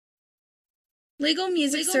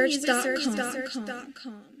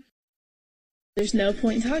LegalMusicSearch.com. There's no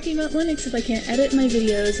point in talking about Linux if I can't edit my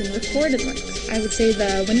videos in recorded Linux. I would say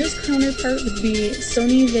the Windows counterpart would be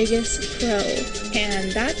Sony Vegas Pro,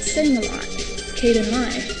 and that's saying a lot. Caden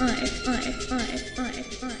Live, I.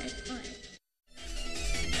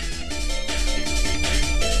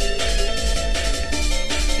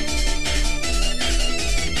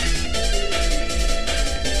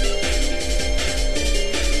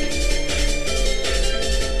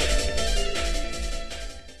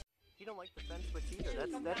 You don't like the fence switch either.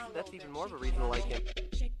 That's even more of a reason to like him.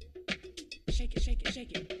 Shake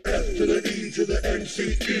it. F to the E to the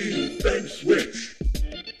NCE, fence switch.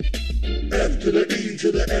 F to the E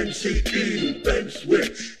to the NCE, fence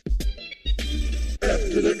switch. F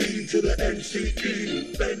to the E to the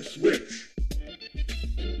NCE, fence switch.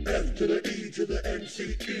 F to the E to the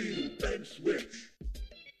NCE, fence switch.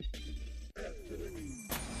 F to the E.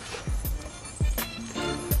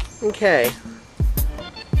 Okay.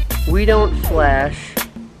 We don't flash,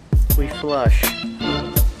 we flush.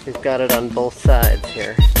 We've got it on both sides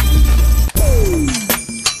here.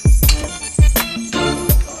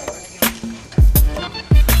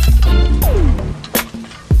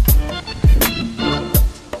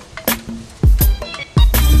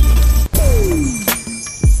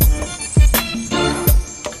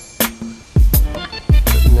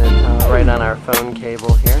 Putting it right on our phone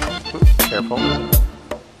cable here. Careful.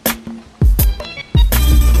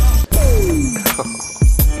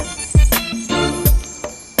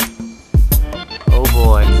 Oh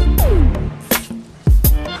boy.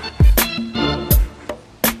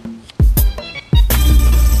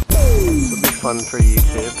 This will be fun for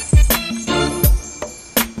YouTube.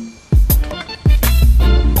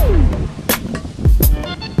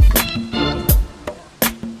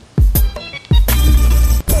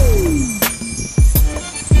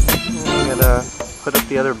 I'm gonna put up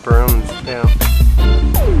the other brooms too.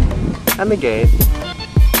 And the gate.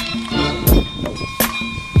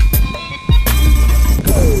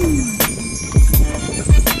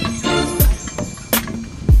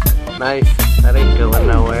 Nice. That ain't going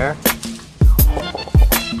nowhere.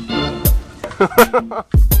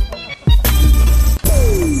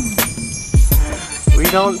 We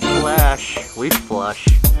don't flash, we flush.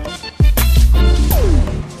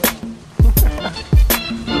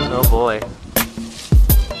 Oh boy.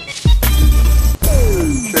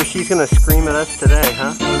 Sure she's gonna scream at us today,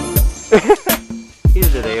 huh? Either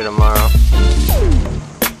today or tomorrow.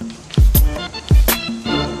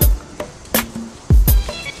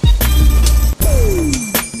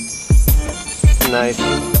 Nice.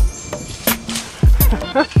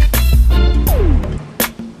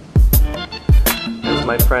 As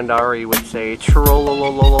my friend Ari would say,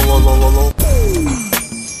 trollololololololol.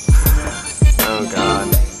 Oh god.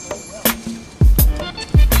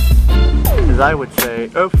 As I would say,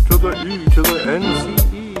 F to the E to the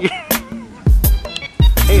NCE.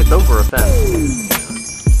 Hey, it's over a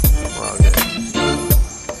fence. We're all good.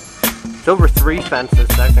 It's over 3 fences,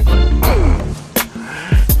 technically.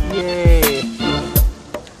 Yay!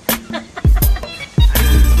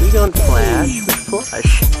 We don't flash, we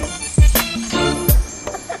flush.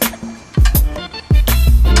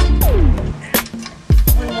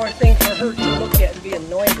 One more thing for her to look at and be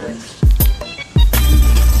annoyed with.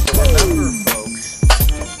 So remember, folks,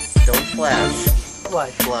 don't flash.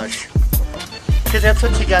 Why? Flush. Because that's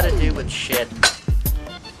what you gotta do with shit.